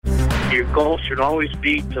Your goal should always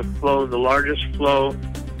be to flow the largest flow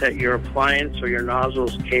that your appliance or your nozzle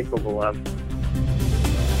is capable of.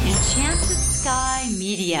 Enchanted Sky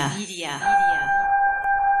Media.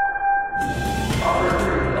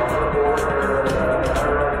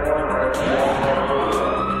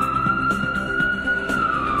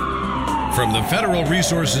 From the Federal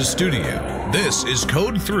Resources Studio, this is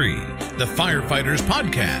Code 3, the Firefighters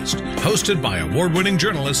Podcast, hosted by award-winning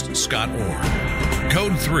journalist Scott Orr.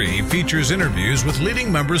 Code 3 features interviews with leading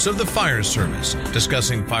members of the fire service,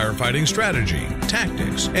 discussing firefighting strategy,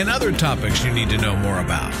 tactics, and other topics you need to know more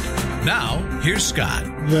about. Now, here's Scott.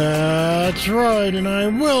 That's right, and I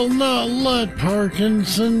will not let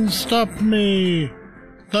Parkinson stop me.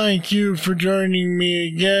 Thank you for joining me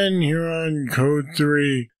again here on Code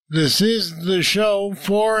 3. This is the show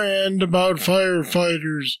for and about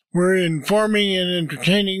firefighters. We're informing and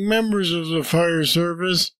entertaining members of the fire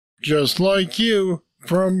service, just like you,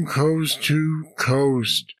 from coast to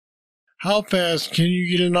coast. How fast can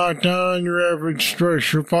you get a knockdown on your average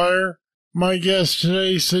structure fire? My guest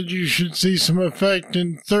today said you should see some effect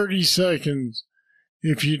in 30 seconds.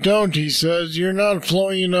 If you don't, he says, you're not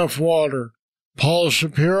flowing enough water. Paul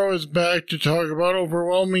Shapiro is back to talk about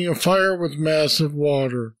overwhelming a fire with massive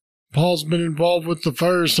water. Paul's been involved with the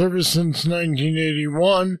fire service since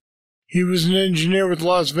 1981. He was an engineer with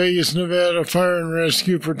Las Vegas, Nevada Fire and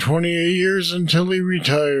Rescue for 28 years until he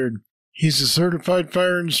retired. He's a certified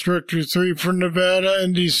fire instructor 3 for Nevada,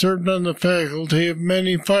 and he served on the faculty of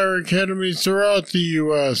many fire academies throughout the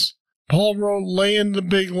U.S. Paul wrote Laying the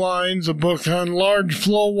Big Lines, a book on large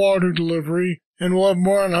flow water delivery, and we'll have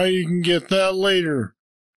more on how you can get that later.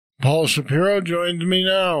 Paul Shapiro joins me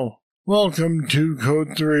now. Welcome to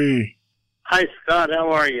Code 3. Hi, Scott.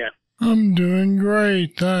 How are you? I'm doing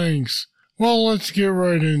great, thanks. Well, let's get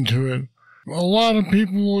right into it. A lot of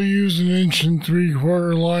people will use an 1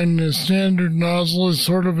 3/4 line in a standard nozzle as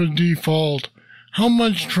sort of a default. How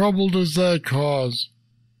much trouble does that cause?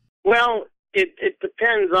 Well, it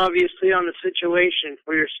depends, obviously, on the situation.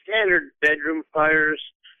 For your standard bedroom fires,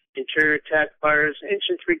 interior attack fires,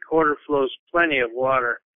 1 3/4 flows plenty of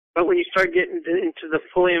water. But when you start getting into the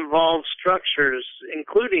fully involved structures,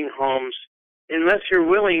 including homes, unless you're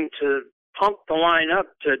willing to pump the line up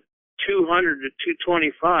to 200 to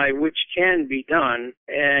 225, which can be done,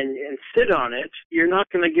 and sit on it, you're not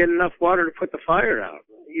going to get enough water to put the fire out.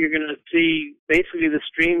 You're going to see basically the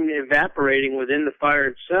stream evaporating within the fire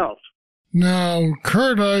itself. Now,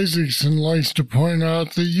 Kurt Isaacson likes to point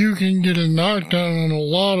out that you can get a knockdown on a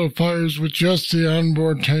lot of fires with just the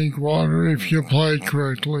onboard tank water if you apply it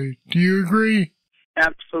correctly. Do you agree?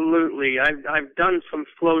 Absolutely. I've done some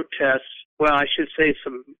flow tests. Well, I should say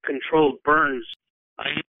some controlled burns. I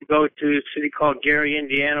used to go to a city called Gary,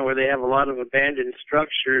 Indiana, where they have a lot of abandoned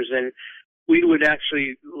structures, and we would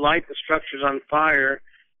actually light the structures on fire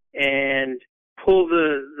and pull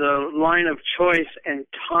the line of choice and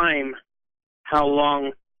time how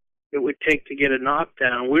long it would take to get a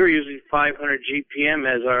knockdown. We were using 500 GPM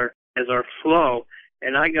as our flow,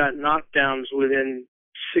 and I got knockdowns within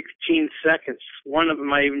 16 seconds. One of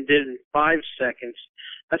them I even did in 5 seconds.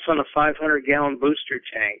 That's on a 500-gallon booster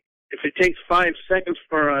tank. If it takes 5 seconds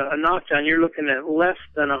for a knockdown, you're looking at less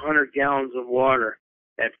than 100 gallons of water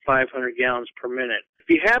at 500 gallons per minute. If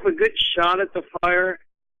you have a good shot at the fire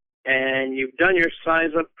and you've done your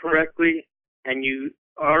size up correctly and you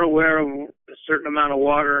are aware of a certain amount of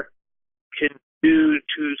water can do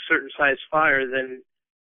to a certain size fire, then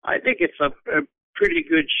I think it's a pretty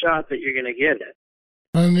good shot that you're going to get it.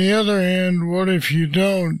 On the other hand, what if you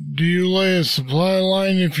don't? Do you lay a supply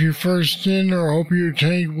line if you're first in, or hope your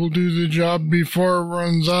tank will do the job before it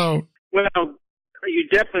runs out? Well, you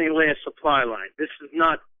definitely lay a supply line. This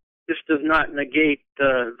does not negate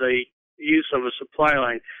the use of a supply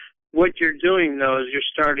line. What you're doing, though, is you're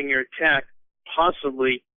starting your attack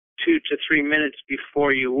possibly 2 to 3 minutes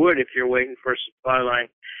before you would if you're waiting for a supply line.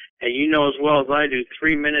 And you know as well as I do,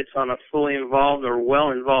 3 minutes on a fully involved or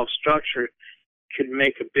well-involved structure could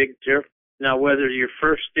make a big difference. Now, whether your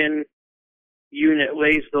first in unit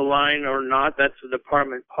lays the line or not, that's a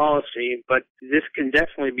department policy, but this can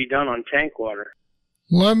definitely be done on tank water.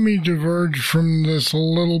 Let me diverge from this a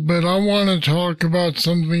little bit. I want to talk about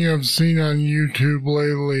something I've seen on YouTube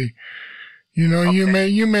lately. You know, okay.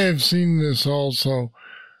 You may have seen this also.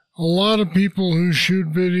 A lot of people who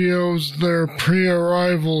shoot videos, their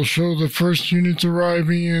pre-arrival show the first units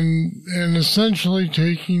arriving and essentially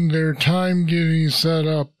taking their time getting set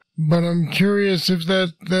up. But I'm curious if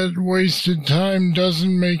that wasted time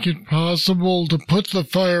doesn't make it possible to put the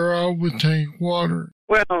fire out with tank water.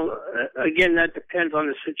 Well, again, that depends on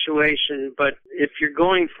the situation, but if you're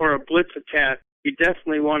going for a blitz attack, you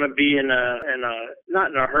definitely want to be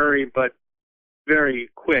not in a hurry, but very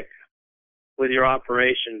quick with your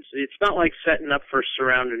operations. It's not like setting up for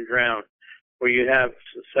surround and drown, where you have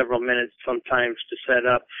several minutes sometimes to set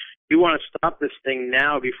up. You want to stop this thing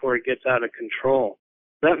now before it gets out of control.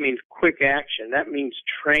 That means quick action. That means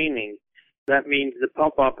training. That means the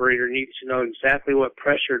pump operator needs to know exactly what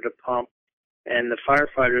pressure to pump, and the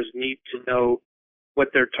firefighters need to know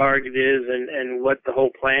what their target is and what the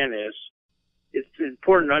whole plan is. It's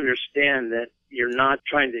important to understand that you're not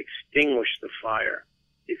trying to extinguish the fire.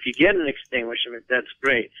 If you get an extinguishment, that's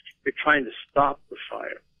great. You're trying to stop the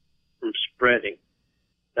fire from spreading.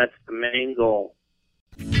 That's the main goal.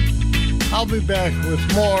 I'll be back with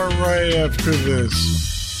more right after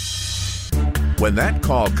this. When that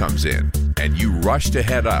call comes in and you rush to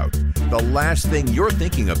head out, the last thing you're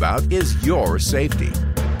thinking about is your safety.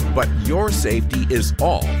 But your safety is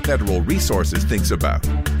all Federal Resources thinks about.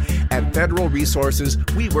 At Federal Resources,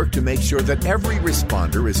 we work to make sure that every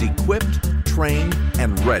responder is equipped, trained,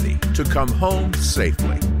 and ready to come home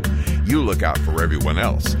safely. You look out for everyone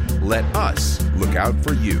else. Let us look out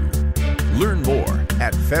for you. Learn more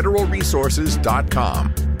at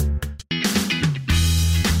federalresources.com.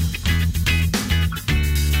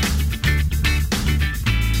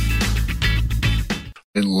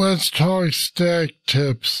 Let's talk stack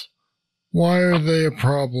tips. Why are they a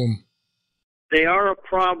problem? They are a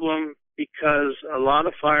problem because a lot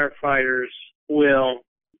of firefighters will,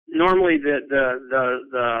 normally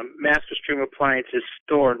the master stream appliance is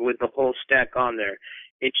stored with the whole stack on there,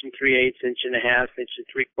 1 3/8, 1.5 inch,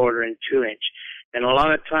 1 3/4, and 2 inch. And a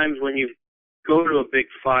lot of times when you go to a big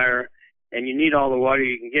fire and you need all the water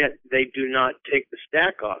you can get, they do not take the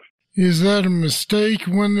stack off. Is that a mistake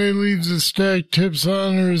when they leave the stack tips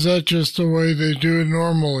on, or is that just the way they do it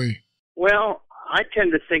normally? Well, I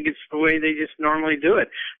tend to think it's the way they just normally do it.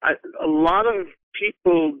 A lot of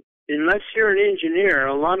people, unless you're an engineer,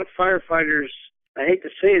 a lot of firefighters, I hate to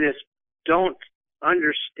say this, don't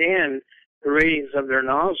understand the ratings of their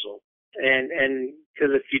nozzle. And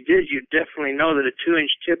because if you did, you'd definitely know that a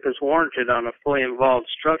 2-inch tip is warranted on a fully involved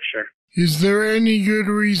structure. Is there any good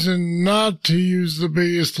reason not to use the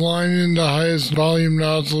biggest line in the highest volume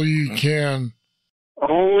nozzle you can?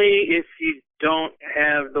 Only if you don't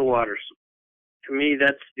have the water supply. To me,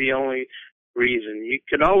 that's the only reason. You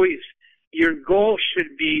could always, your goal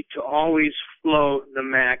should be to always flow the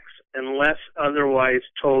max unless otherwise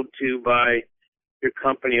told to by your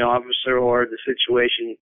company officer or the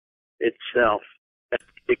situation itself that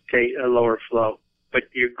dictate a lower flow. But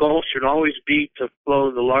your goal should always be to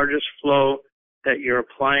flow the largest flow that your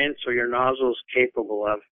appliance or your nozzle is capable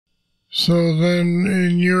of. So then,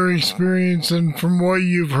 in your experience and from what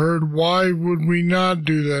you've heard, why would we not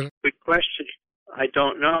do that? Good question. I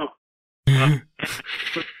don't know. I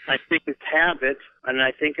think it's habit, and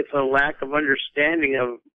I think it's a lack of understanding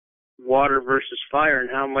of water versus fire and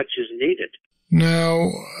how much is needed.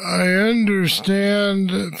 Now, I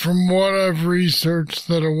understand from what I've researched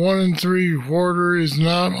that a 1 3/4 is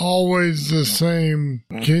not always the same.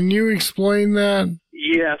 Can you explain that?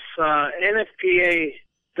 Yes, NFPA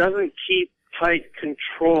doesn't keep tight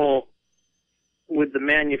control with the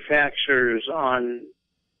manufacturers on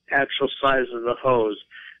actual size of the hose.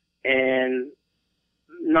 And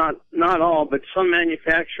not all, but some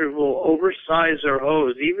manufacturers will oversize their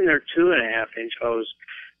hose, even their 2.5-inch hose,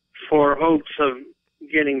 for hopes of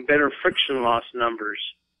getting better friction loss numbers.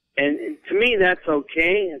 And to me, that's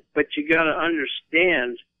okay, but you got to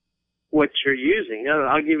understand what you're using.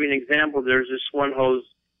 I'll give you an example. There's this one hose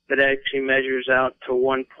that actually measures out to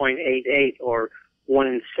 1.88 or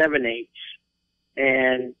 1 7/8.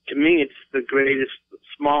 And to me, it's the greatest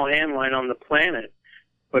small hand line on the planet.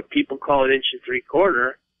 But people call it 1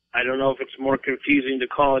 3/4. I don't know if it's more confusing to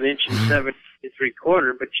call it 1 7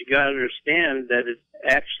 3/4, but you got to understand that it's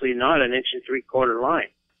actually not an 1 3/4 line.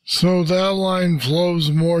 So that line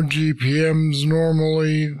flows more GPMs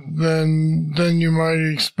normally than you might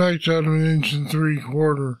expect out of an 1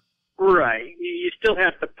 3/4. Right. You still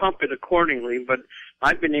have to pump it accordingly, but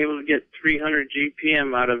I've been able to get 300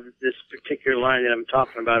 GPM out of this particular line that I'm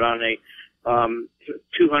talking about on a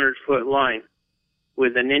 200-foot line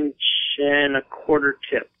with an 1 1/4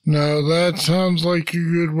 tip. Now, that sounds like a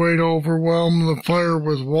good way to overwhelm the fire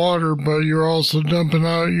with water, but you're also dumping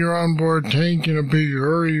out your onboard tank in a big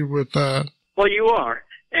hurry with that. Well, you are.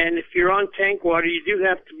 And if you're on tank water, you do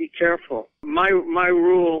have to be careful. My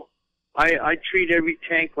rule, I treat every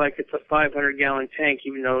tank like it's a 500-gallon tank,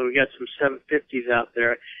 even though we got some 750s out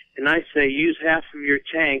there. And I say use half of your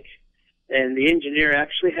tank, and the engineer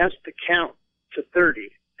actually has to count to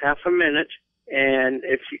 30, half a minute. And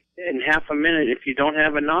in half a minute, if you don't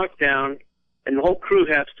have a knockdown, And the whole crew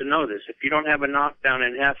has to know this. If you don't have a knockdown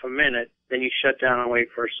in half a minute, then you shut down and wait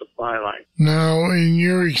for a supply line. Now, in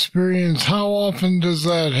your experience, how often does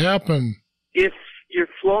that happen? If you're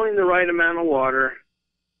flowing the right amount of water,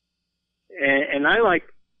 and I like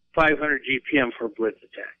 500 GPM for a blitz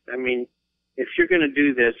attack. I mean, if you're going to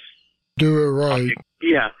do this, do it right.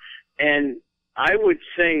 Yeah, and I would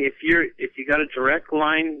say if you got a direct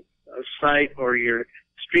line of sight or your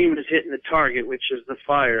stream is hitting the target, which is the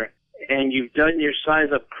fire, and you've done your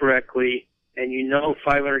size up correctly, and you know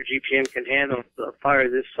 500 GPM can handle a fire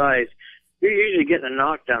this size, you're usually getting a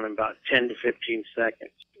knockdown in about 10 to 15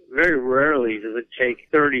 seconds. Very rarely does it take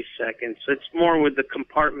 30 seconds. It's more with the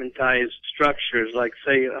compartmentized structures, like,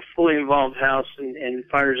 say, a fully involved house and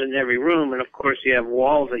fires in every room, and, of course, you have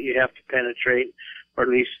walls that you have to penetrate, or at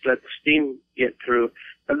least let the steam get through.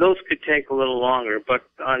 And those could take a little longer, but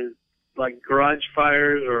on, like, garage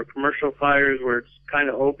fires or commercial fires where it's kind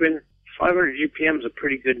of open, 500 GPM is a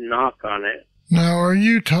pretty good knock on it. Now, are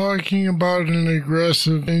you talking about an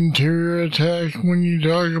aggressive interior attack when you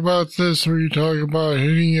talk about this, or you talk about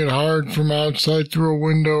hitting it hard from outside through a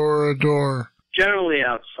window or a door? Generally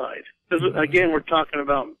outside. Because, again, we're talking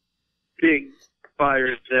about big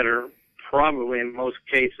fires that are probably, in most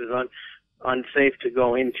cases, unsafe to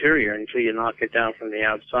go interior until you knock it down from the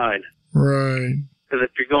outside. Right. Because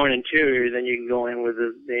if you're going interior, then you can go in with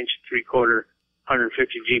the inch 3/4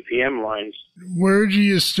 150 GPM lines. Where do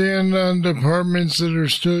you stand on departments that are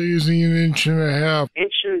still using an inch and a half?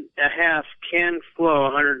 Inch and a half can flow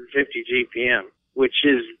 150 GPM, which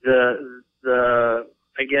is the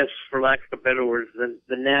I guess, for lack of a better word,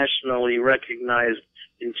 the nationally recognized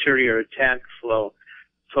interior attack flow.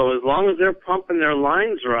 So as long as they're pumping their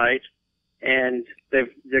lines right and they're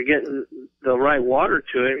getting the right water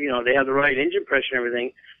to it, you know, they have the right engine pressure and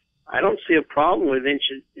everything, I don't see a problem with inch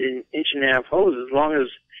and a half hose, as long as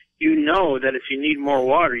you know that if you need more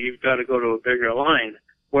water, you've got to go to a bigger line.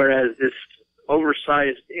 Whereas this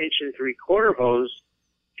oversized inch and 3/4 hose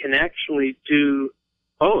can actually do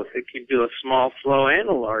both. It can do a small flow and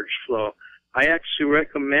a large flow. I actually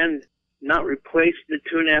recommend not replacing the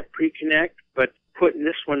 2.5 pre-connect, but putting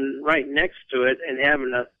this one right next to it and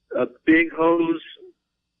having a big hose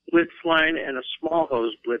blitz line and a small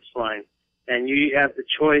hose blitz line. And you have the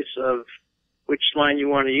choice of which line you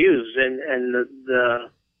want to use. And the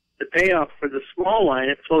payoff for the small line,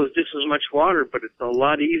 it flows just as much water, but it's a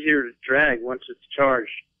lot easier to drag once it's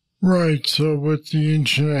charged. Right, so with the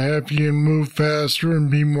inch and a half, you can move faster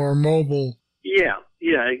and be more mobile. Yeah,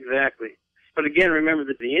 exactly. But again, remember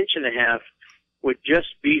that the inch and a half would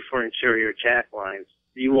just be for interior attack lines.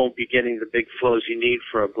 You won't be getting the big flows you need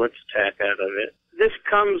for a blitz attack out of it. This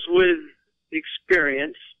comes with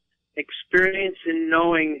experience in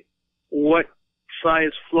knowing what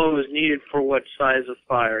size flow is needed for what size of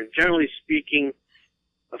fire. Generally speaking,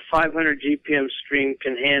 a 500 GPM stream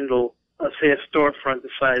can handle, let's say, a storefront the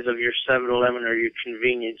size of your 7-Eleven or your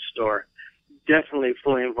convenience store. Definitely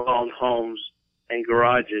fully involved homes and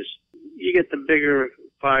garages. You get the bigger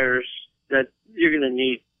fires that you're going to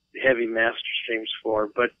need heavy master streams for,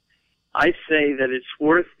 but I say that it's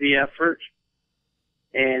worth the effort,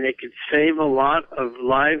 and it could save a lot of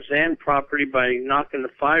lives and property by knocking the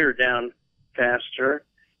fire down faster.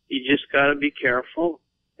 You just got to be careful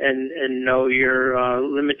and know your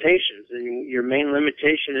limitations. And your main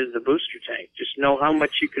limitation is the booster tank. Just know how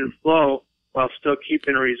much you can flow while still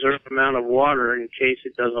keeping a reserve amount of water in case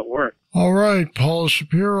it doesn't work. All right, Paul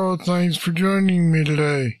Shapiro, thanks for joining me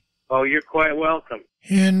today. Oh, you're quite welcome.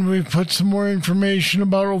 And we've put some more information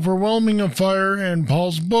about overwhelming a fire and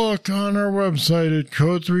Paul's book on our website at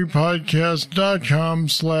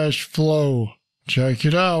code3podcast.com/flow. Check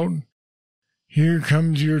it out. Here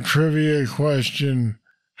comes your trivia question.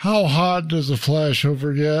 How hot does a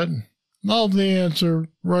flashover get? I'll have the answer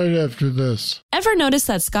right after this. Ever notice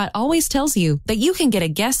that Scott always tells you that you can get a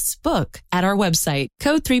guest's book at our website,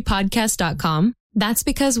 code3podcast.com? That's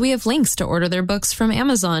because we have links to order their books from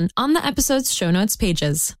Amazon on the episode's show notes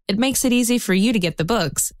pages. It makes it easy for you to get the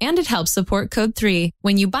books, and it helps support Code 3.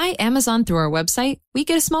 When you buy Amazon through our website, we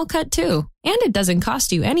get a small cut too. And it doesn't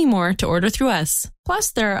cost you any more to order through us.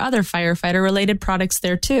 Plus, there are other firefighter-related products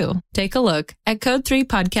there too. Take a look at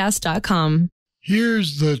code3podcast.com.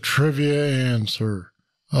 Here's the trivia answer.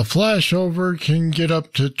 A flashover can get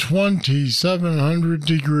up to 2,700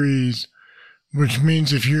 degrees, which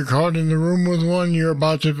means if you're caught in the room with one, you're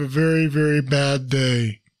about to have a very, very bad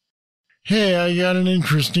day. Hey, I got an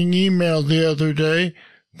interesting email the other day.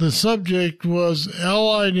 The subject was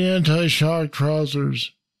Allied anti-shock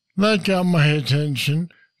trousers. That got my attention.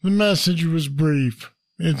 The message was brief.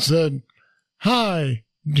 It said, "Hi,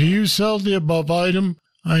 do you sell the above item?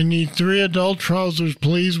 I need 3 adult trousers,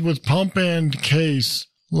 please, with pump and case.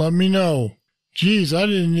 Let me know. Geez, I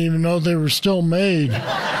didn't even know they were still made.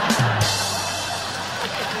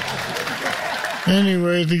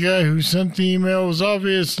 Anyway, the guy who sent the email was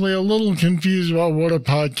obviously a little confused about what a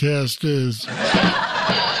podcast is.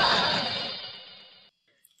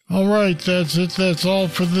 All right, that's it. That's all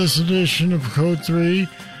for this edition of Code 3.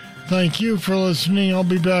 Thank you for listening. I'll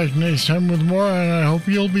be back next time with more, and I hope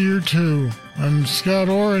you'll be here too. I'm Scott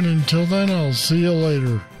Orr, and until then, I'll see you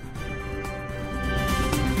later.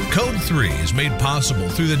 Code 3 is made possible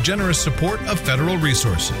through the generous support of Federal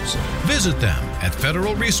Resources. Visit them at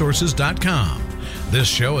federalresources.com. This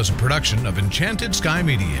show is a production of Enchanted Sky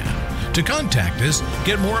Media. To contact us,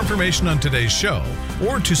 get more information on today's show,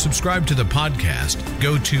 or to subscribe to the podcast,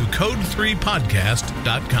 go to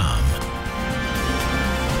code3podcast.com.